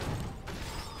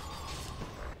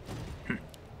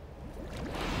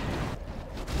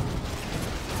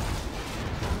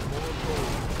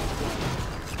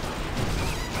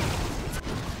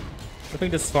 I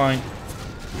think that's fine.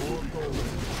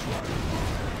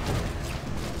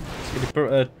 Let's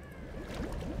get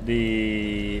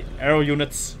the arrow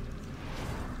units.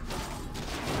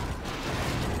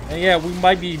 And yeah, we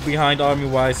might be behind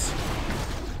army-wise.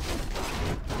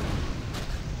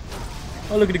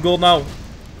 Oh, look at the gold now.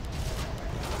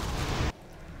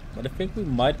 But I think we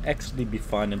might actually be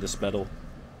fine in this battle.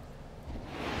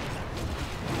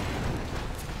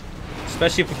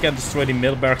 Especially if we can destroy the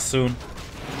middle barracks soon.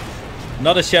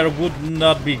 Another sheriff would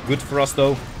not be good for us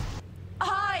though.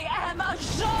 I am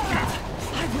Azura!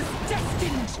 I was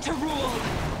destined to rule!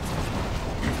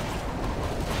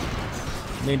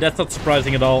 I mean, that's not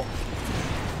surprising at all.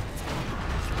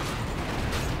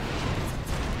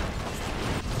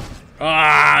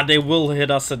 Ah, they will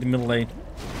hit us at the middle lane.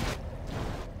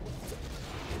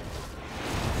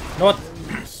 You know what?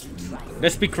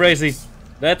 Let's be crazy.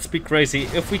 Let's be crazy.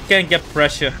 If we can get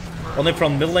pressure on him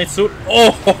from middle lane soon.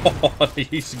 Oh,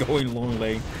 he's going long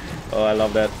lane. Oh, I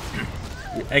love that.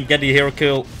 And get the hero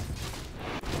kill.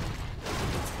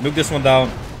 Nuke this one down.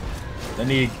 Then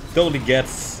he totally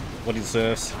gets what he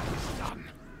deserves.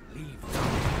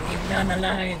 I'm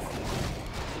alive.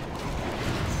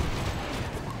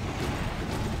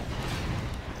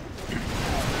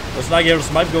 Those Naga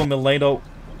heroes might go mid lane though.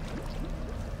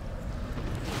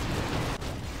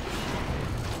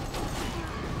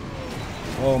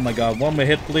 Oh my god, one more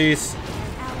hit please.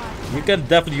 You can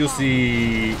definitely use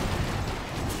the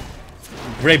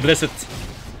Grey Blizzard.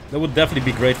 That would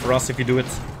definitely be great for us if you do it.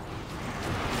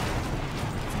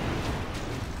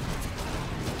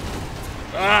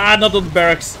 Ah, not on the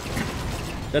barracks.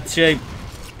 That's a shame.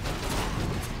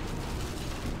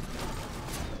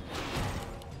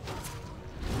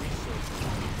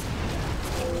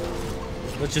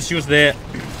 Let's just use the...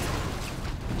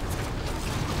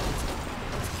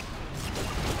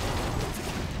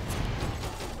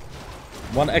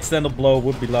 One accidental blow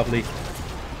would be lovely.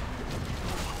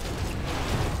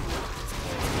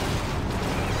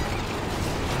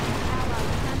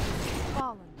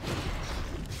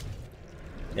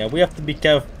 Yeah, we have to be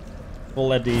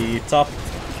careful at the top.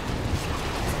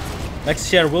 Next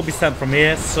share will be sent from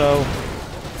here, so...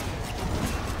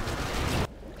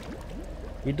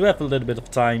 We do have a little bit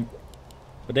of time.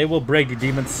 But they will break the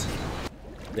demons.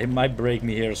 They might break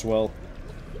me here as well.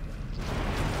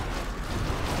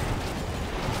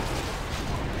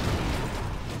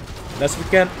 Unless we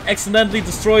can accidentally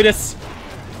destroy this.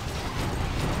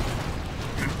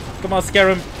 Come on, scare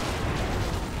him.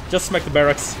 Just smack the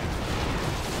barracks.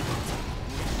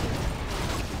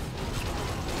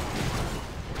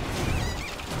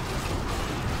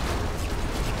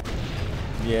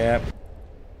 Yeah.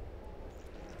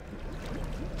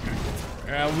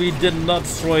 We did not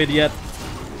destroy it yet.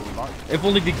 If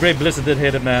only the Grey Blizzard did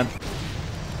hit it, man.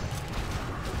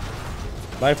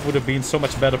 Life would have been so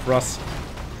much better for us.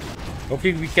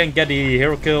 Hopefully we can get the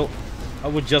hero kill. I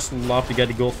would just love to get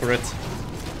the gold for it.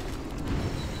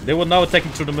 They will now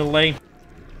attacking through the middle lane.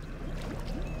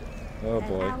 Oh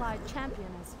boy. An allied champion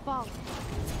has fallen.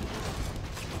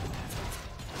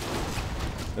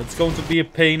 It's going to be a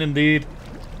pain indeed.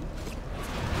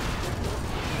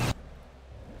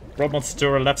 Rob Monster to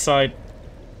our left side.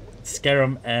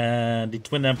 Scarum and the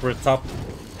Twin Emperor top.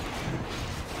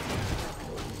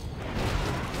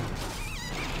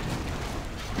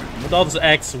 With all this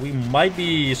X, we might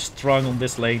be strong on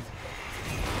this lane.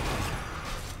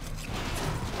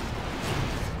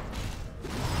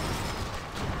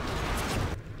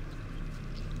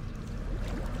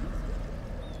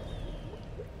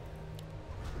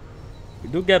 We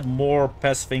do get more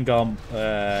passive income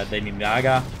than the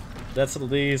Naga. That's at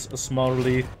least a small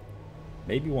relief.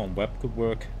 Maybe one web could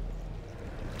work.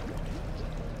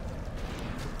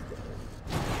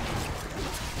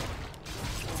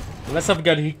 Let's not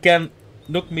forget he can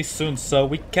nuke me soon, so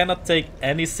we cannot take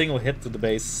any single hit to the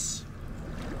base.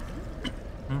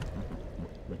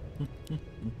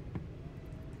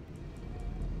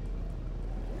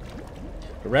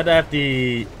 I'd rather have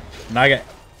the Naga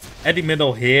at the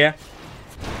middle here.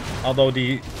 Although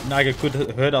the Naga could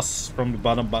hurt us from the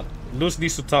bottom, but lose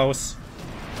these two towers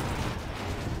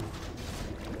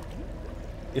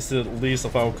is the least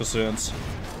of our concerns.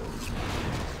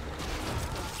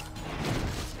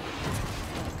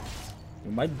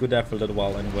 We might go there for a little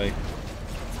while anyway.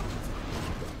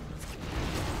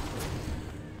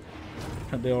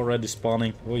 And they're already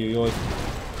spawning. Oi oi oi.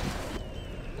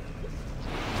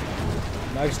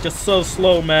 Naga's just so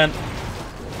slow, man.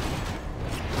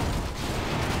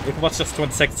 If it was just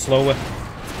 20 seconds slower,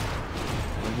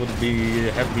 it would have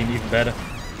been even better.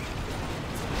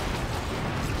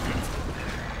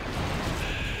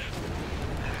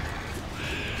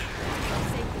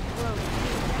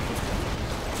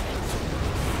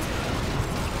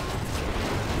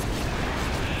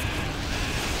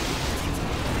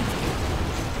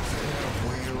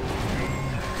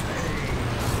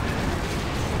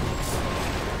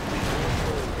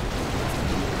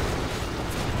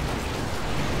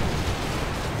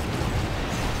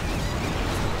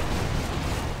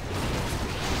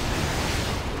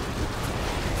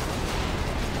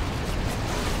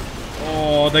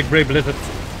 Oh, that Grey Blizzard.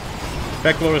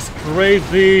 Backlore is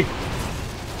crazy.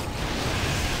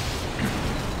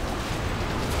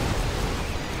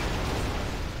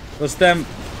 Those damn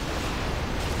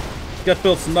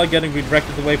catapults not getting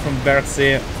redirected away from the barracks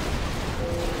here.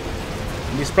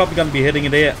 And he's probably gonna be hitting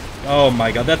it here. Oh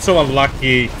my god, that's so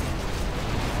unlucky.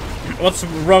 What's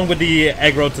wrong with the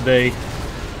aggro today?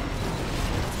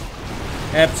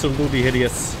 Absolutely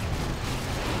hideous.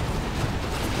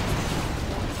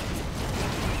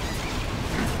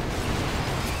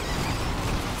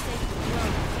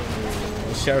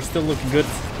 Share still looking good.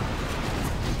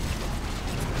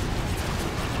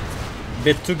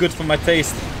 Bit too good for my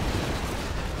taste.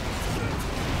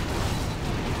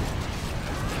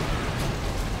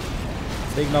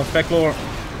 Taking down Fecklor.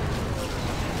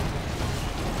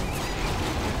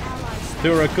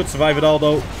 Thura could survive it all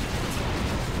though.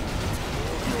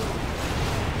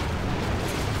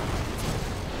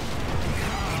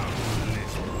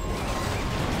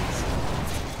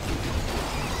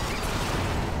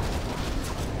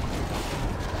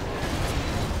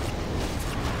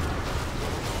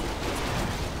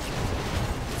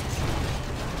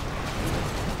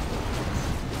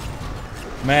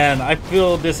 Man, I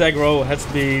feel this aggro has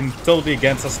been totally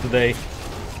against us today.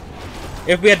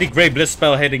 If we had the Grey Blitz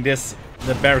spell hitting this,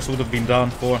 the barracks would have been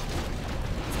done for.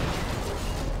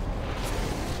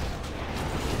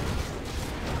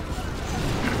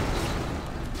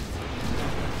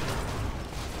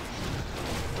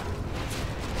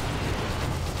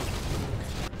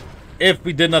 If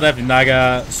we did not have the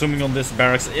Naga swimming on this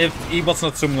barracks, if he was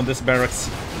not swimming on this barracks,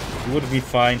 we would be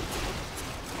fine.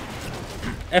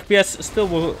 FPS is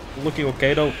still looking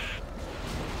okay though.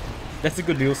 That's the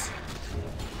good news. Sacred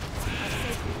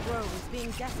grove is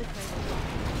being desecrated.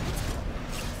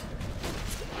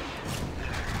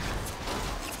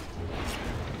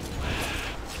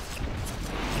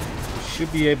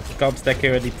 Should be able to counter stack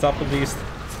here at the top at least.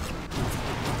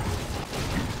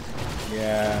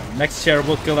 Yeah, next share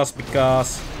will kill us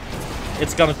because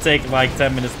it's gonna take like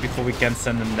 10 minutes before we can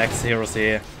send the next heroes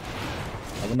here.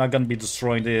 We're not gonna be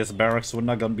destroying this barracks, we're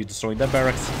not gonna be destroying that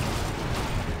barracks.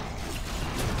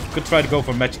 Could try to go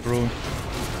for Magic Rune.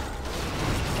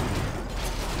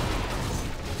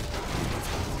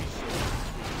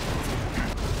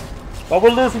 But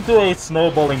we're losing to a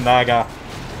snowballing Naga.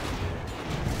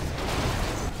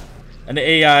 And the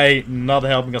AI not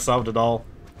helping us out at all.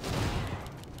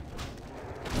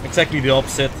 Exactly the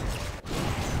opposite.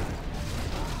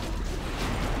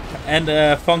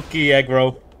 And funky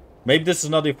aggro. Maybe this is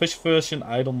not the official version,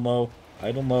 I don't know.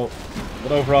 I don't know.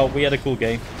 But overall, we had a cool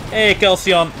game. Hey,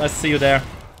 Calcion, nice to see you there.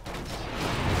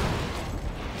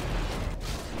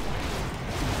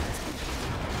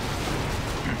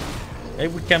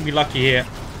 Maybe we can be lucky here.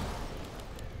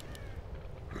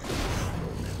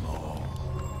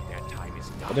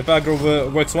 But if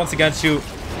aggro works once against you,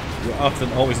 you're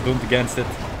often always doomed against it.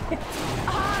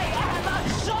 I am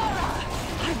Azura!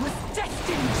 I was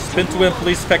destined. Spin to win,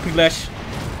 please, Pecking Lash.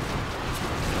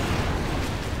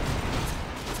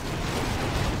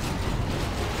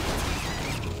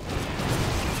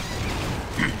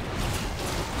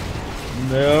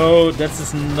 No, that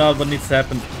is not what needs to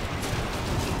happen.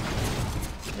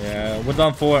 Yeah, we're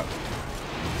done for.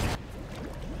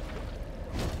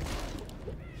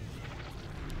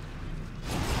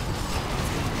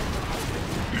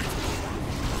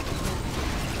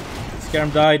 Scarum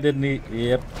died, didn't he?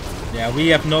 Yep. Yeah, we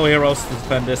have no heroes to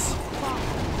defend this.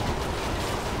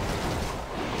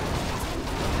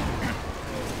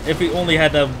 If we only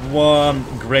had that one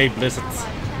Grey Blizzard.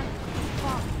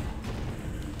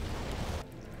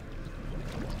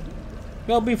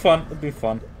 Well, it'll be fun. It'll be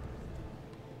fun.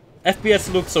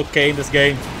 FPS looks okay in this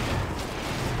game.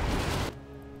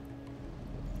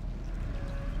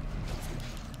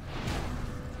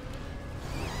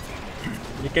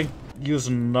 You can use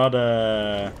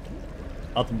another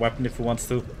autumn weapon if you want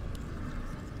to.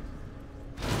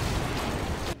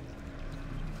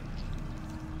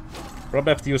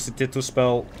 Probably have to use the T2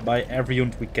 spell by every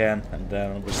unit we can, and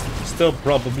then we're still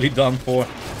probably done for.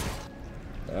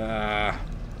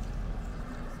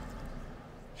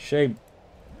 Shame.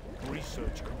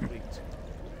 Research complete.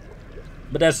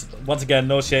 But that's, once again,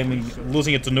 no shame in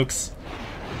losing it to nukes.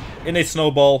 In a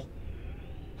snowball.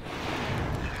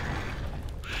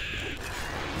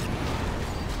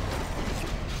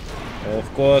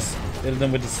 Of course, hit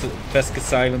them with the Pesca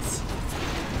Silence.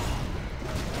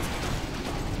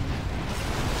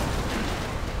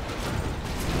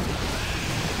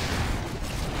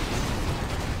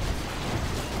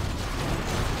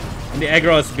 And the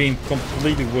aggro has been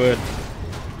completely worth.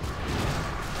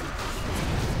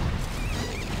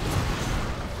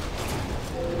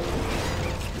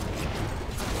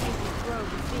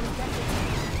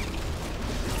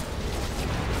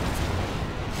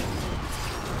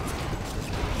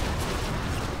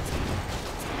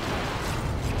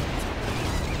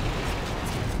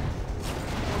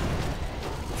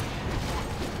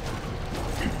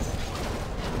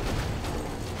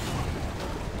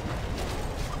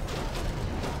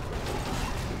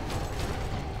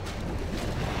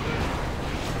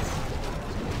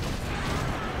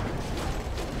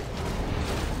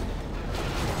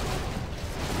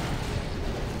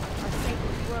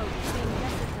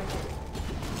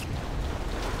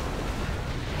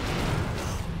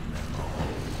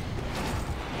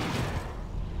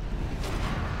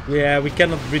 Yeah, we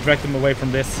cannot redirect him away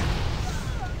from this.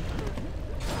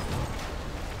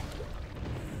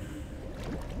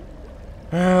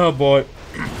 Oh boy.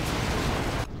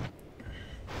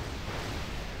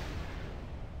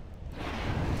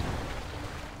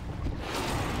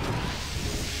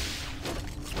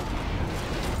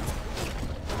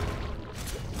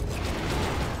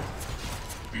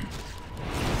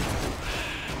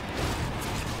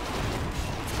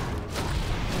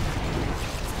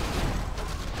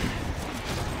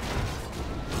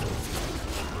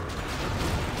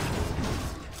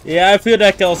 Yeah, I feel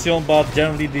that, Calcium, but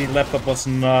generally the laptop was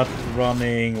not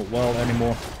running well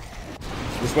anymore.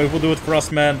 This wave will do it for us,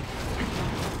 man.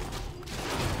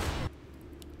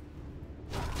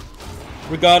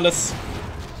 Regardless,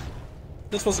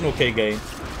 this was an okay game.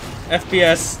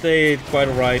 FPS stayed quite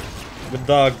alright. With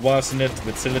Dog was in it,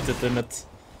 with Silithid in it.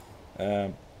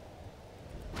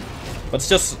 But it's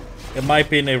just, in my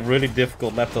opinion, a really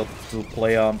difficult laptop to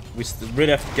play on. We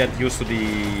really have to get used to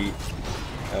the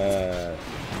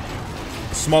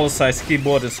smaller size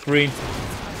keyboard and screen. Our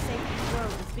sacred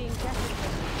grove is being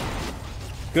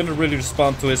desecrated. Couldn't really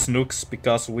respond to his nukes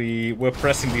because we were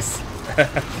pressing this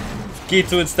key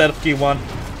 2 instead of key 1.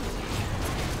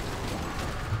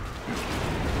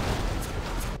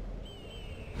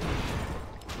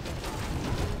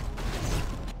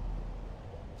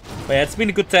 But yeah, it's been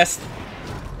a good test.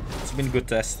 It's been a good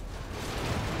test.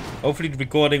 Hopefully the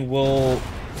recording will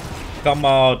come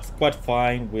out quite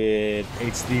fine with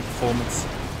HD performance.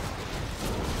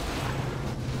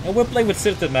 And we're playing with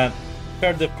Silithid, man.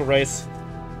 Fair difficult race.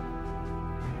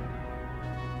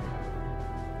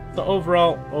 So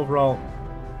overall,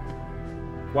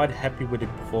 quite happy with the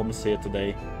performance here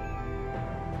today.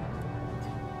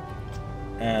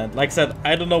 And like I said,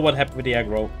 I don't know what happened with the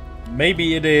aggro.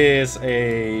 Maybe it is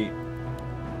a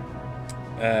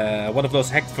one of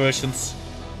those hacked versions,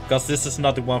 because this is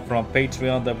not the one from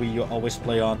Patreon that we always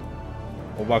play on,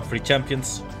 or Warcraft 3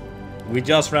 Champions. We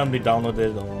just randomly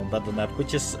downloaded it on Battle.net,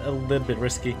 which is a little bit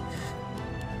risky.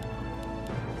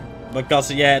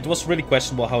 Because yeah, it was really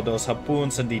questionable how those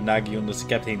harpoons and the Nagi units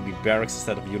kept hitting the barracks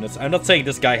instead of units. I'm not saying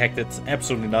this guy hacked it,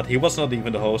 absolutely not. He was not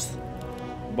even the host.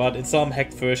 But in some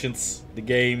hacked versions, the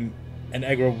game and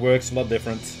aggro works a lot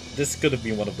different. This could have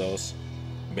been one of those.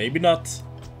 Maybe not,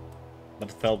 but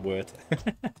it felt weird.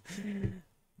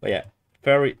 But yeah,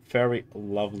 very, very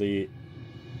lovely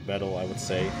battle, I would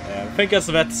say. Thank you guys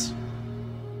for that.